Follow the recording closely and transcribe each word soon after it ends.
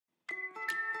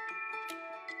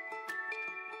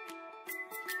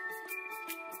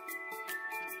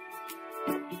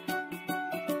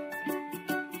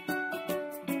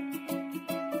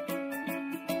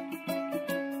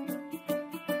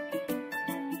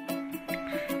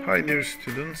Hi dear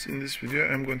students, in this video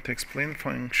I'm going to explain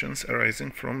functions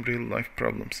arising from real-life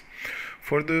problems.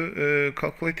 For the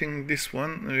calculating this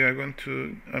one,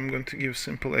 I'm going to give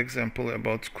simple example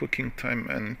about cooking time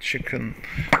and chicken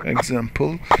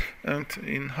example, and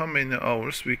in how many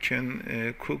hours we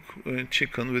can cook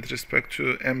chicken with respect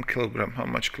to m kilogram, how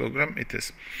much kilogram it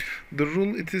is. The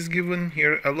rule it is given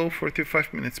here: allow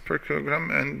 45 minutes per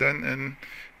kilogram and then an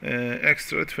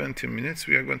extra 20 minutes.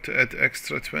 We are going to add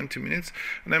extra 20 minutes,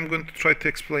 and I'm going to try to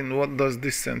explain what does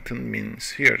this sentence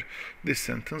means here. This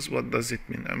sentence, what does it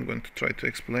mean? I'm going to try to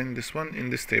explain this one in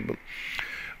this table.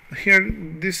 Here,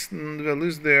 these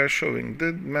values, they are showing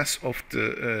the mass of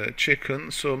the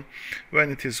chicken. So when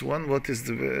it is 1, what is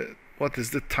the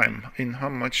time, in how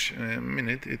much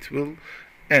minute it will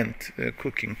end,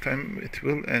 cooking time it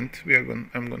will end.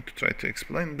 I'm going to try to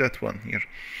explain that one here.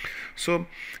 So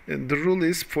the rule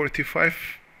is 45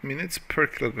 minutes per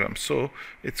kilogram. So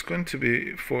it's going to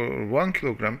be, for 1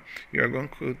 kilogram, you are going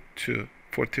to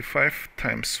 45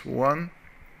 times 1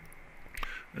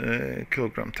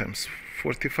 kilogram times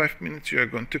 45 minutes you are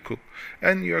going to cook,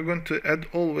 and you are going to add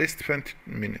always 20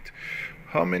 minutes.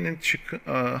 How much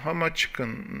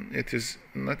chicken it is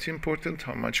not important,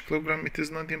 how much kilogram it is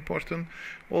not important.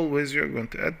 Always you are going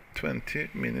to add 20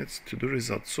 minutes to the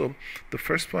result. So the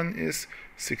first one is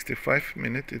 65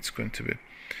 minutes it's going to be.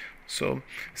 So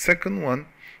second one,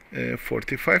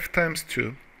 45 times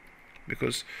 2,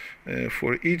 because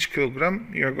for each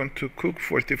kilogram you are going to cook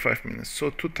 45 minutes. So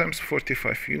 2 times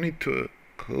 45 you need to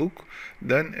cook,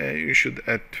 then you should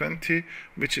add 20,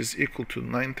 which is equal to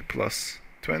 90 plus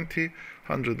 20,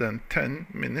 110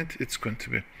 minutes it's going to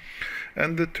be.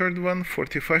 And the third one,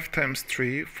 45 times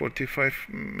 3, 45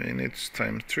 minutes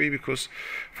times 3, because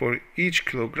for each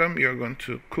kilogram you are going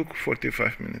to cook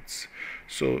 45 minutes.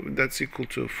 So that's equal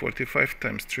to 45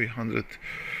 times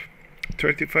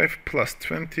 335 plus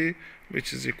 20,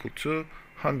 which is equal to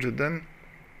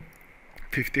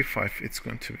 155. It's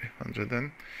going to be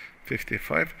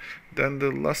 155. Then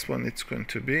the last one, it's going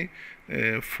to be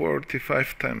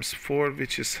 45 times 4,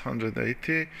 which is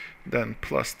 180, then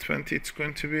plus 20 it's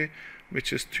going to be,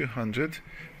 which is 200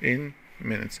 in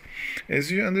minutes.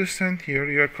 As you understand here,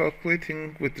 you are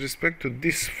calculating with respect to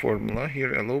this formula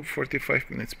here, allow 45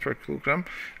 minutes per kilogram,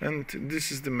 and this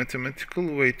is the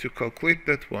mathematical way to calculate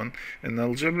that one. And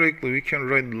algebraically we can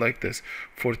write like this: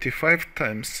 45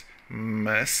 times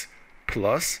mass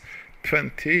plus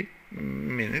 20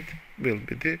 minute will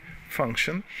be the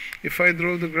function. If I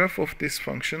draw the graph of this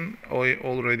function, I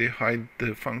already hide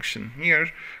the function here,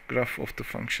 graph of the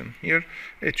function here.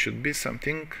 It should be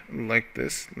something like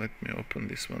this. Let me open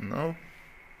this one now.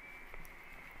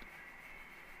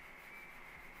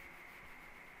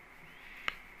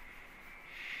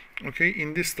 Okay,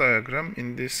 in this diagram,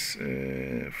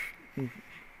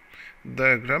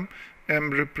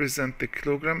 m represent the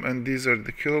kilogram, and these are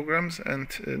the kilograms,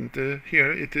 and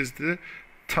here it is the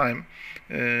time.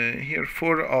 Here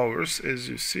 4 hours, as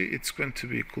you see, it's going to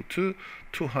be equal to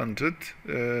 200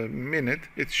 minutes.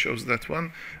 It shows that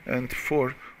one. And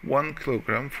for 1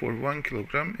 kilogram,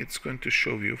 it's going to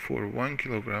show you, for 1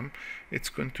 kilogram it's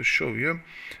going to show you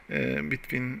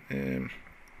between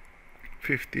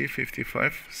 50,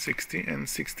 55, 60 and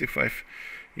 65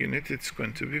 unit. It's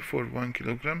going to be for 1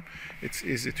 kilogram. It's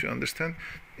easy to understand.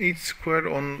 Each square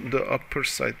on the upper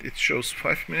side it shows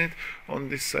 5 minutes, on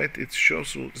this side it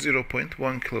shows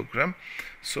 0.1 kilogram.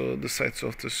 So the sides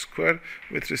of the square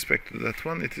with respect to that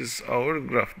one, it is our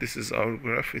graph. This is our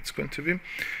graph. It's going to be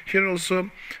here also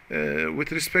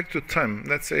with respect to time.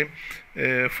 Let's say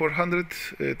for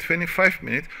 125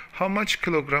 minutes, how much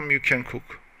kilogram you can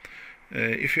cook.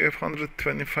 If you have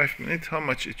 125 minutes, how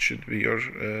much it should be your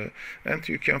and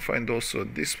you can find also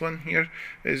this one here,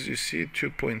 as you see,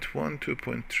 2.1,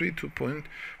 2.3, 2.1,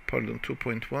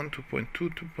 2.2,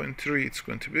 2.3 it's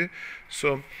going to be.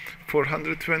 So for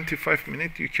 125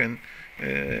 minutes you can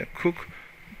cook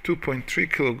 2.3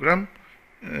 kilogram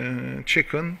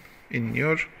chicken in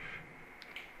your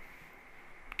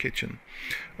kitchen.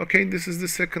 Okay, this is the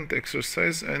second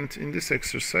exercise, and in this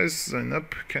exercise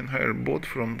Zainab can hire both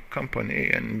from company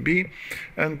A and B,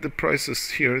 and the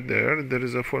prices here, there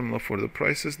is a formula for the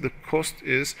prices. The cost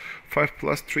is 5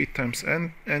 plus 3 times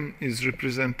n is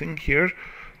representing here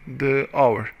the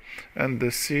hour, and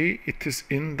the C, it is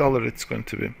in dollar it's going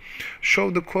to be.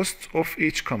 Show the cost of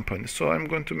each company. So I'm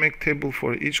going to make table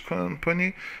for each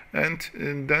company, and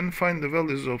then find the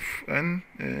values of N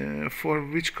for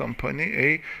which company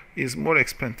A is more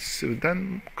expensive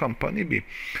than company B.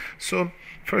 So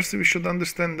first we should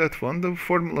understand that one. The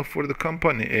formula for the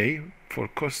company A for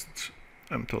cost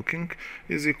I'm talking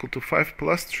is equal to 5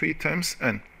 plus 3 times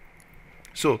N.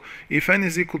 So if N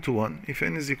is equal to 1,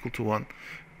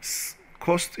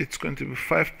 cost it's going to be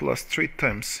 5 plus 3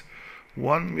 times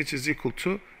 1, which is equal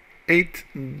to $8.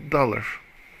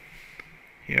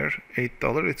 Here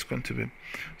 $8 it's going to be.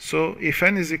 So if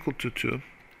N is equal to 2,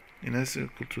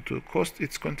 cost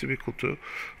it's going to be equal to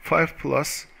 5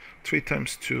 plus 3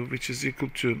 times 2, which is equal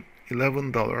to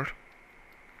 $11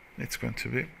 it's going to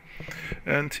be.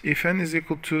 And if N is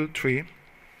equal to 3,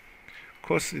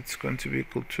 cost it's going to be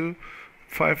equal to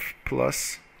 5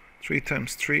 plus 3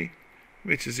 times 3,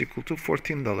 which is equal to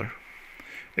 $14.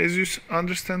 As you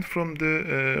understand from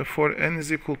the for N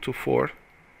is equal to 4,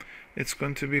 it's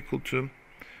going to be equal to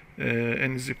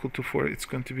N is equal to 4, it's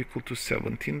going to be equal to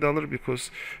 $17,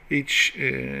 because each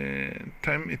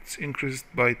time it's increased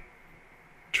by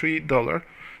 $3,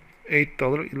 $8,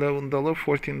 $11,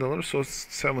 $14, so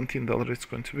 $17 it's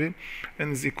going to be.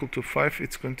 N is equal to 5,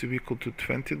 it's going to be equal to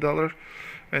 $20.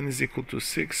 N is equal to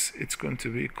 6, it's going to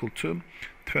be equal to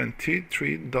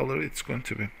 $23 it's going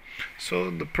to be. So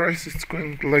the price is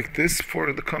going like this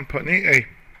for the company A.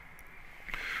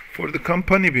 For the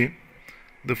company B,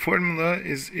 the formula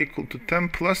is equal to 10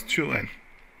 plus 2N.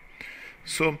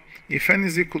 So if N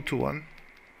is equal to 1,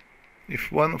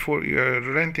 if you're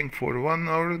renting for 1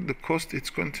 hour, the cost it's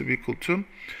going to be equal to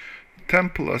 10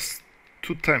 plus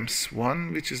 2 times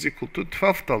 1, which is equal to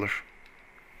 $12.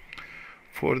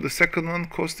 For the second one,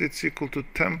 cost it's equal to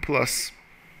 10 plus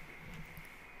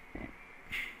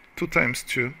 2 times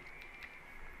 2,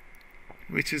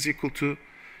 which is equal to,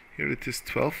 here it is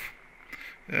 12,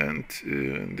 and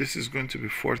this is going to be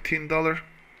 $14.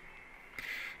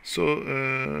 So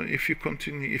if you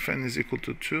continue, if N is equal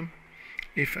to 2,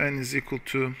 if N is equal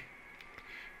to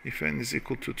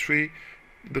 3,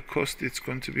 the cost it's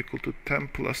going to be equal to 10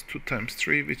 plus 2 times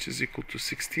 3, which is equal to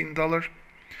 $16.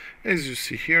 As you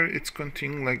see here, it's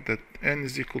continuing like that. N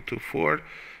is equal to 4,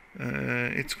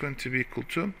 it's going to be equal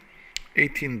to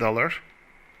 $18.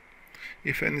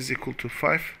 If N is equal to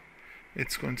 5,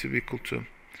 it's going to be equal to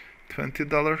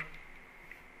 $20.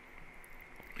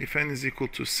 If N is equal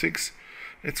to 6,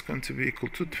 it's going to be equal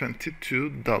to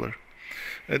 $22.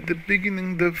 At the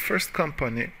beginning, the first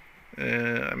company,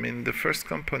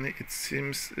 it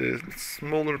seems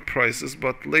smaller prices,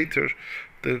 but later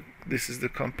this is the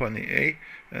company A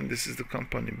and this is the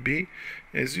company B.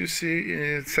 As you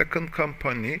see, second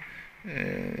company,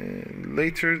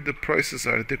 later the prices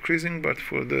are decreasing, but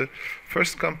for the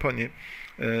first company,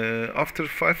 after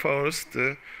 5 hours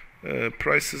the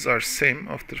prices are same.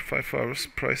 After 5 hours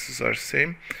prices are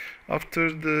same. After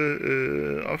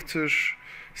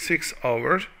 6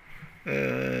 hours,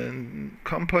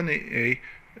 company A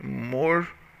more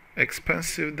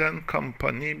expensive than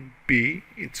company B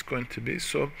it's going to be.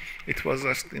 So it was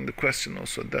asked in the question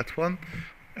also, that one.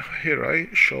 Here I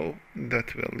show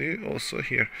that value also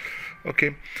here.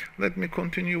 Okay, let me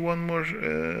continue one more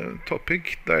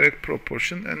topic, direct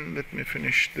proportion, and let me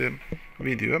finish the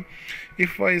video.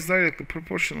 If y is directly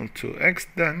proportional to x,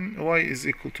 then y is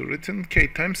equal to written k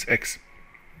times x.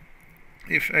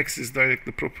 If x is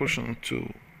directly proportional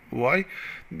to y,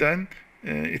 then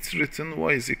it's written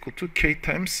y is equal to k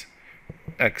times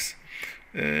x.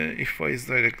 If y is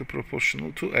directly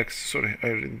proportional to x, sorry, I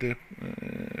read the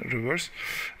reverse,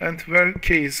 and where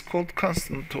k is called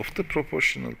constant of the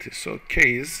proportionality. So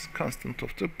k is constant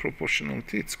of the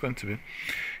proportionality, it's going to be.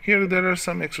 Here there are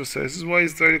some exercises. Y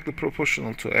is directly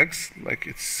proportional to x, like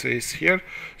it says here.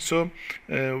 So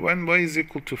when y is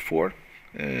equal to 4,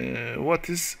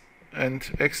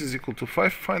 and x is equal to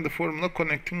 5, find the formula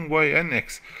connecting y and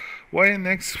x. Y and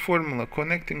x formula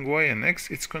connecting y and x,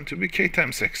 it's going to be k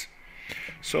times x.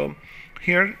 So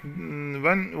here,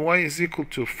 when y is equal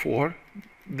to 4,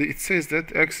 it says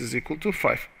that x is equal to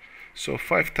 5. So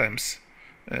 5 times,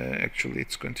 actually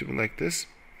it's going to be like this,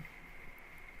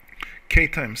 k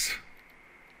times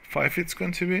 5 it's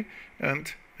going to be,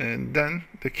 and then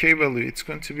the k value it's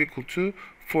going to be equal to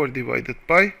 4 divided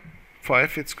by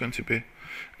 5 it's going to be.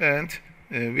 And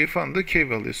we found the k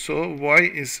value. So y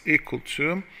is equal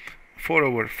to 4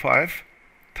 over 5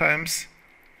 times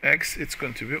x it's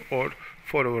going to be, or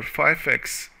 4 over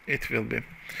 5x it will be.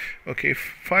 Okay,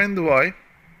 find y.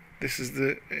 This is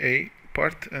the A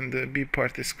part and the B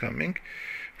part is coming.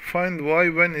 find y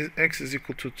when x is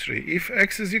equal to 3. If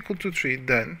x is equal to 3,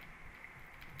 then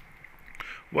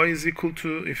y is equal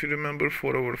to, if you remember,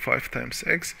 4 over 5 times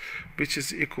x, which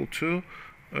is equal to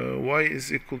y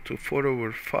is equal to 4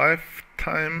 over 5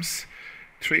 times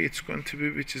 3, it's going to be,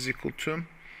 which is equal to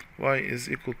y is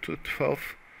equal to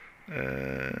 12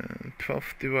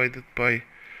 divided by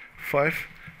 5.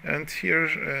 And here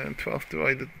 12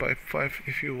 divided by 5,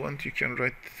 if you want, you can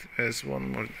write as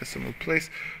one more decimal place,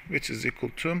 which is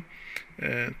equal to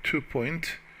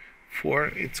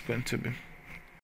 2.4 it's going to be.